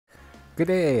Good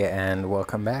day and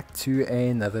welcome back to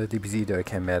another DBZ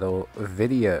Dokkan Medal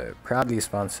video, proudly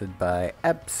sponsored by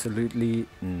absolutely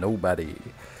nobody.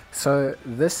 So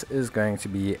this is going to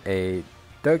be a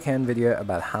Dokkan video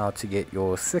about how to get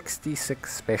your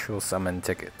 66 special summon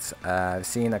tickets. I've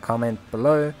seen a comment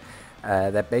below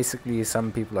that basically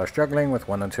some people are struggling with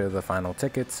one or two of the final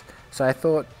tickets, so I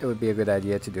thought it would be a good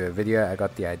idea to do a video. I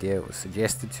got the idea, it was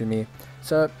suggested to me,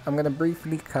 so I'm going to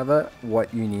briefly cover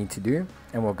what you need to do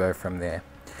and we'll go from there.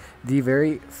 The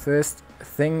very first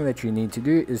thing that you need to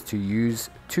do is to use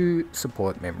 2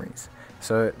 support memories.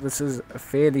 So this is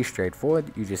fairly straightforward.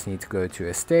 You just need to go to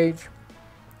a stage,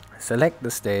 select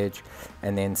the stage,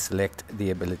 and then select the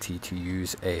ability to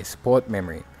use a support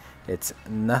memory. It's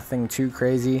nothing too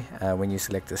crazy. When you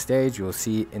select a stage, you'll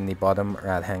see in the bottom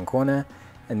right hand corner,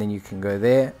 and then you can go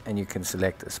there and you can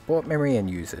select a support memory and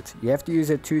use it. You have to use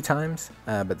it 2 times,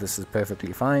 but this is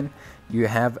perfectly fine. You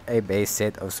have a base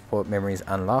set of support memories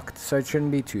unlocked, so it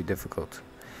shouldn't be too difficult.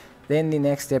 Then the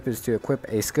next step is to equip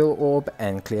a skill orb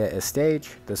and clear a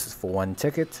stage. This is for 1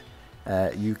 ticket.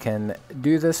 You can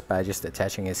do this by just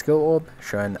attaching a skill orb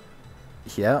shown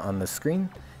here on the screen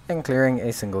and clearing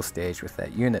a single stage with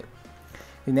that unit.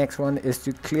 The next one is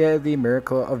to clear the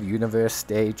Miracle of Universe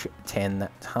stage 10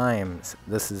 times.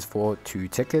 This is for 2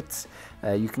 tickets.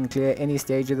 You can clear any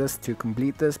stage of this to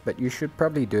complete this, but you should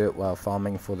probably do it while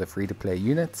farming for the free-to-play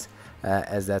units,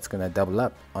 as that's going to double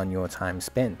up on your time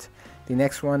spent. The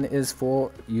next one is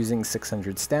for using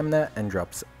 600 stamina and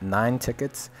drops 9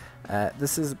 tickets.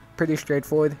 This is pretty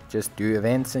straightforward. Just do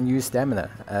events and use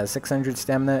stamina. 600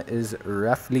 stamina is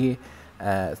roughly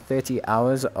 30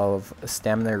 hours of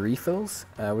stamina refills,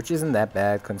 which isn't that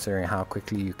bad considering how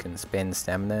quickly you can spend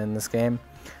stamina in this game.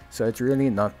 So it's really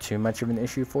not too much of an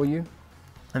issue for you,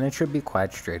 and it should be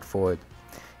quite straightforward.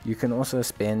 You can also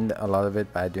spend a lot of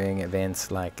it by doing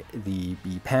events like the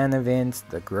B-Pan event,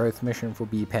 the growth mission for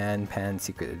B-Pan, Pan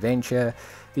Secret Adventure.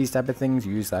 These type of things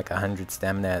use like 100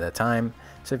 stamina at a time,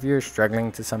 so if you're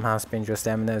struggling to somehow spend your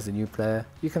stamina as a new player,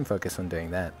 you can focus on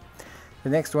doing that. The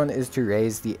next one is to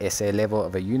raise the SA level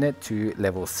of a unit to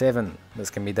level 7. This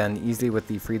can be done easily with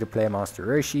the free-to-play Master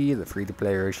Roshi, the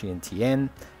free-to-play Roshi and TN,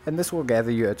 and this will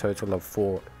gather you a total of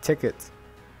 4 tickets.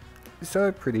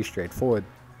 So pretty straightforward.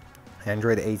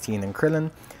 Android 18 and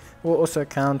Krillin will also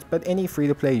count, but any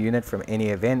free-to-play unit from any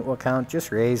event will count.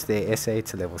 Just raise their SA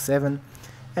to level 7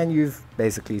 and you've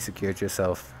basically secured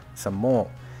yourself some more.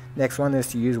 Next one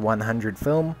is to use 100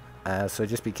 film. So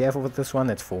just be careful with this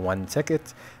one, it's for 1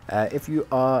 ticket. If you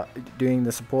are doing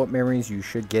the support memories, you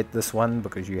should get this one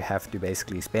because you have to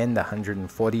basically spend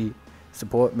 140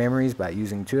 support memories by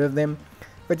using 2 of them.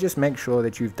 But just make sure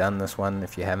that you've done this one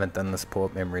if you haven't done the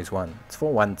support memories one. It's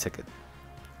for 1 ticket.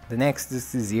 The next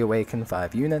is the Z-Awaken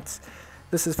 5 units.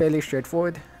 This is fairly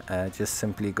straightforward. Just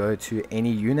simply go to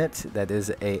any unit that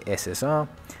is a SSR.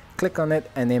 Click on it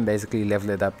and then basically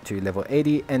level it up to level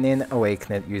 80 and then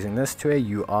awaken it using this to a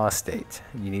UR state.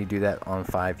 You need to do that on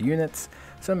 5 units,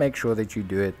 so make sure that you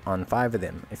do it on 5 of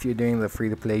them. If you're doing the free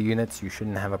to play units, you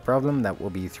shouldn't have a problem. That will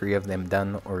be 3 of them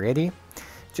done already.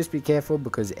 Just be careful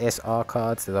because SR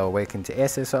cards that are awakened to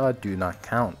SSR do not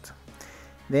count.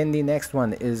 Then the next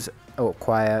one is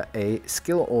acquire a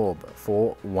skill orb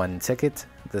for 1 ticket.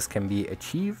 This can be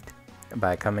achieved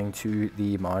by coming to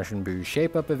the Majin Buu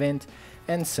Shape Up event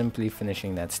and simply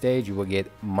finishing that stage. You will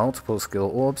get multiple skill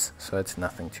orbs, so it's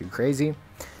nothing too crazy.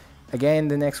 Again,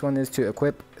 the next one is to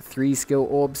equip 3 skill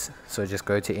orbs, so just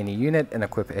go to any unit and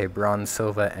equip a bronze,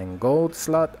 silver and gold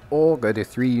slot, or go to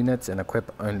 3 units and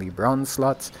equip only bronze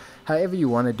slots. However you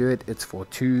want to do it, it's for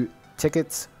 2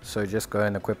 tickets, so just go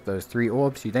and equip those 3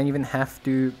 orbs. You don't even have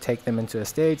to take them into a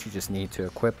stage, you just need to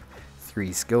equip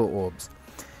 3 skill orbs.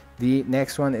 The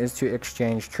next one is to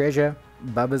exchange treasure.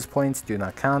 Bubba's points do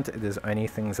not count. It is only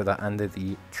things that are under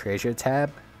the treasure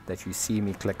tab that you see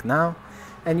me click now.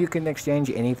 And you can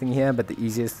exchange anything here, but the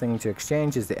easiest thing to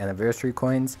exchange is the anniversary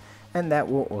coins, and that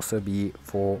will also be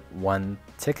for 1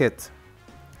 ticket.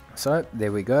 So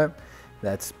there we go.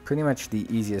 That's pretty much the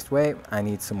easiest way. I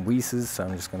need some Whis, so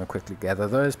I'm just going to quickly gather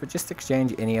those, but just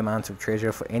exchange any amount of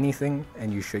treasure for anything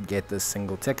and you should get this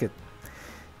single ticket.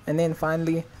 And then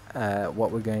finally,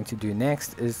 what we're going to do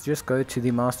next is just go to the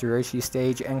Master Roshi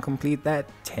stage and complete that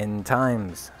 10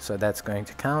 times. So that's going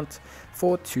to count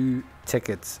for 2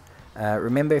 tickets.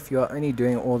 Remember, if you're only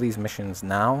doing all these missions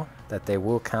now, that they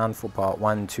will count for part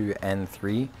 1, 2 and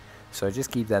 3. So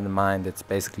just keep that in mind. It's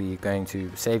basically going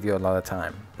to save you a lot of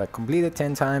time. But complete it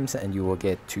 10 times and you will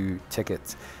get 2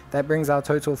 tickets. That brings our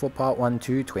total for part 1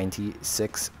 to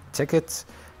 26 tickets.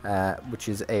 Which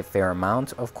is a fair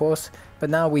amount, of course,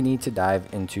 but now we need to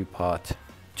dive into part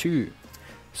 2.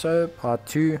 So part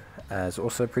 2, is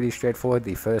also pretty straightforward.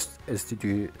 The first is to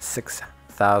do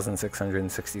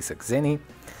 6,666 Zenny.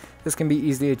 This can be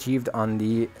easily achieved on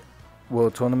the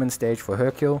World Tournament stage for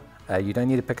Hercule. You don't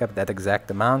need to pick up that exact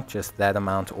amount, just that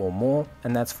amount or more,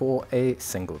 and that's for a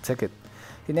single ticket.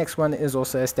 The next one is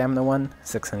also a stamina one,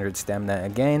 600 stamina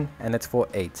again, and it's for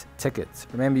 8 tickets.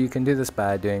 Remember, you can do this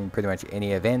by doing pretty much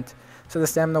any event, so the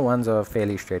stamina ones are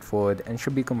fairly straightforward and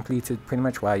should be completed pretty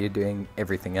much while you're doing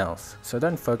everything else. So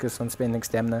don't focus on spending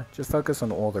stamina, just focus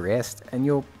on all the rest, and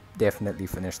you'll definitely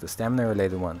finish the stamina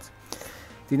related ones.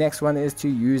 The next one is to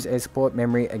use a support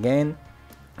memory again.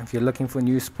 If you're looking for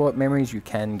new support memories, you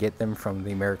can get them from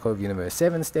the Miracle of Universe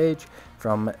 7 stage,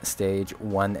 from stage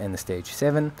 1 and stage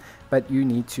 7, but you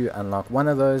need to unlock one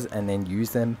of those and then use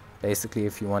them, basically,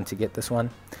 if you want to get this one.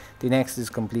 The next is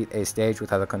complete a stage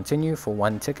without a continue for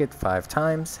 1 ticket 5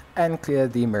 times, and clear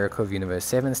the Miracle of Universe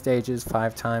 7 stages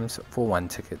 5 times for 1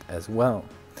 ticket as well.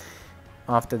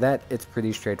 After that, it's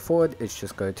pretty straightforward. It's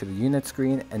just go to the unit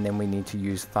screen, and then we need to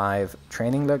use 5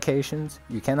 training locations.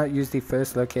 You cannot use the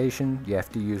first location, you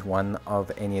have to use one of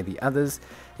any of the others,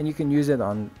 and you can use it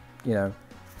on,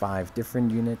 5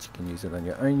 different units. You can use it on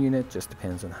your own unit, just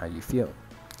depends on how you feel.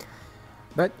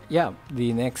 But yeah,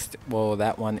 the next,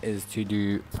 that one is to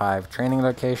do 5 training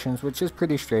locations, which is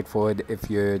pretty straightforward. If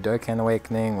you're Dokkan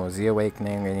Awakening or Z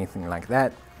Awakening or anything like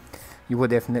that, you will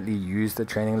definitely use the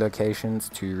training locations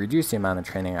to reduce the amount of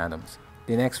training items.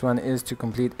 The next one is to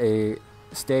complete a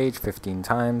stage 15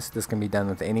 times. This can be done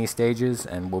with any stages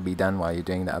and will be done while you're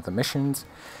doing the other missions.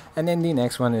 And then the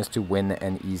next one is to win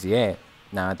an Easy A.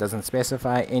 Now, it doesn't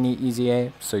specify any Easy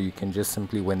A, so you can just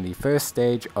simply win the first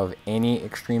stage of any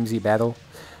Extreme Z battle.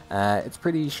 It's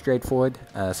pretty straightforward.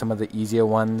 Some of the easier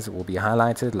ones will be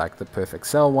highlighted, like the Perfect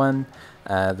Cell one,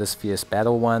 this Fierce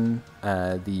Battle one,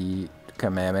 the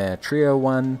Kamehameha Trio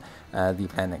one, the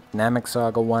Planet Namek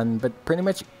Saga one, but pretty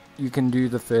much you can do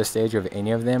the first stage of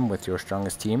any of them with your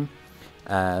strongest team.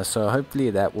 So hopefully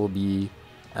that will be,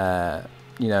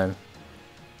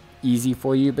 easy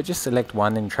for you, but just select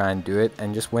one and try and do it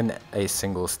and just win a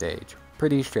single stage.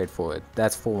 Pretty straightforward.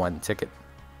 That's for 1 ticket.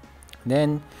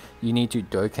 Then you need to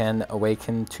Dokkan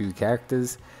Awaken 2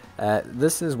 characters.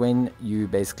 This is when you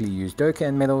basically use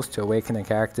Dokkan medals to awaken a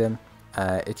character.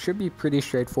 It should be pretty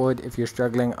straightforward. If you're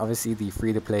struggling, obviously the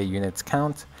free-to-play units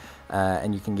count,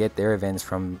 and you can get their events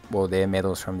from, their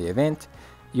medals from the event.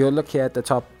 You'll look here at the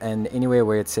top, and anywhere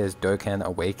where it says Dokkan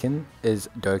Awaken is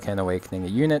Dokkan Awakening a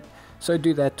unit. So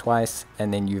do that twice,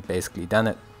 and then you've basically done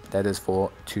it. That is for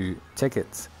 2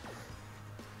 tickets.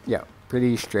 Yeah,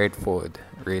 pretty straightforward,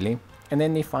 really. And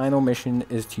then the final mission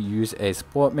is to use a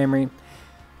support memory.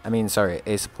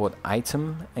 A support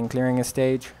item in clearing a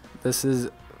stage. This is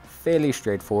fairly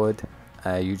straightforward.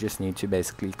 You just need to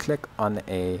basically click on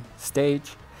a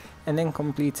stage and then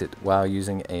complete it while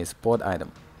using a support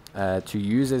item. To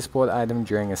use a support item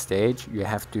during a stage, you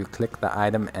have to click the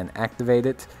item and activate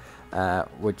it,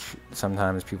 which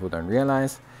sometimes people don't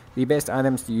realize. The best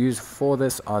items to use for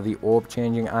this are the orb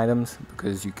changing items,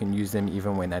 because you can use them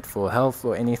even when at full health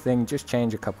or anything. Just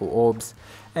change a couple orbs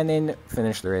and then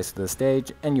finish the rest of the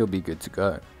stage and you'll be good to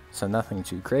go. So nothing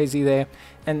too crazy there,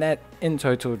 and that in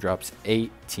total drops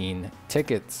 18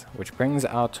 tickets, which brings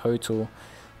our total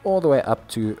all the way up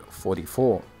to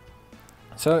 44.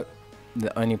 So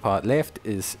the only part left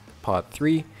is part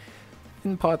 3.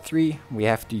 In part 3, we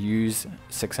have to use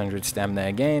 600 stamina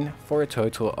again for a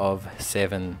total of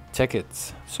 7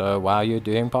 tickets. So while you're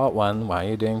doing part 1, while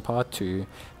you're doing part 2,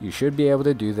 you should be able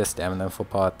to do the stamina for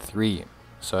part 3.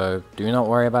 So do not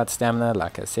worry about stamina.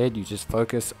 Like I said, you just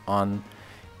focus on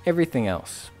everything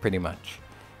else, pretty much.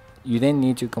 You then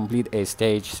need to complete a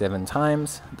stage 7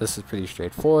 times. This is pretty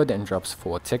straightforward and drops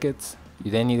 4 tickets. You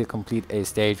then need to complete a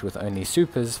stage with only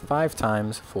supers 5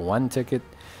 times for 1 ticket.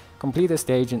 Complete a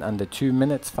stage in under 2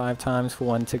 minutes 5 times for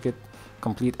 1 ticket.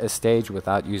 Complete a stage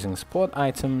without using support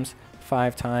items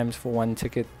 5 times for 1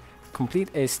 ticket. Complete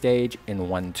a stage in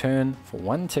 1 turn for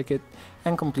 1 ticket.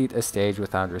 And complete a stage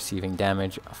without receiving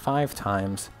damage 5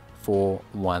 times for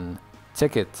 1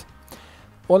 ticket.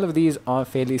 All of these are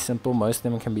fairly simple. Most of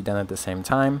them can be done at the same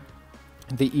time.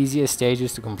 The easiest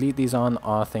stages to complete these on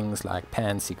are things like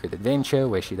Pan's Secret Adventure,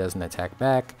 where she doesn't attack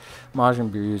back,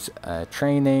 Majin Buu's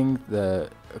training, the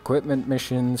equipment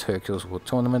missions, Hercule's World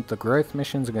Tournament. The growth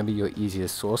missions are going to be your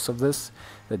easiest source of this,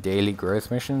 the daily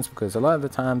growth missions, because a lot of the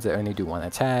times they only do 1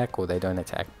 attack or they don't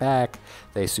attack back.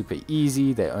 They're super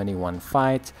easy, they're only 1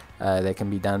 fight, they can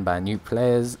be done by new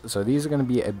players. So these are going to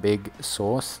be a big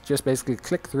source. Just basically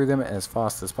click through them as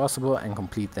fast as possible and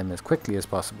complete them as quickly as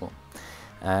possible.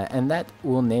 And that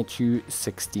will net you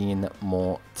 16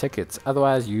 more tickets.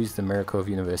 Otherwise, use the Miracle of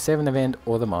Universe 7 event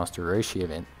or the Master Roshi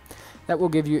event. That will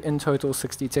give you in total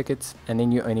 60 tickets, and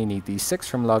then you only need these 6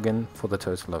 from login for the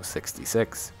total of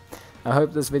 66. I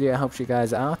hope this video helps you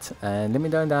guys out, and let me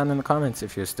know down in the comments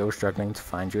if you're still struggling to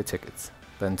find your tickets.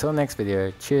 But until next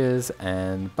video, cheers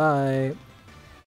and bye!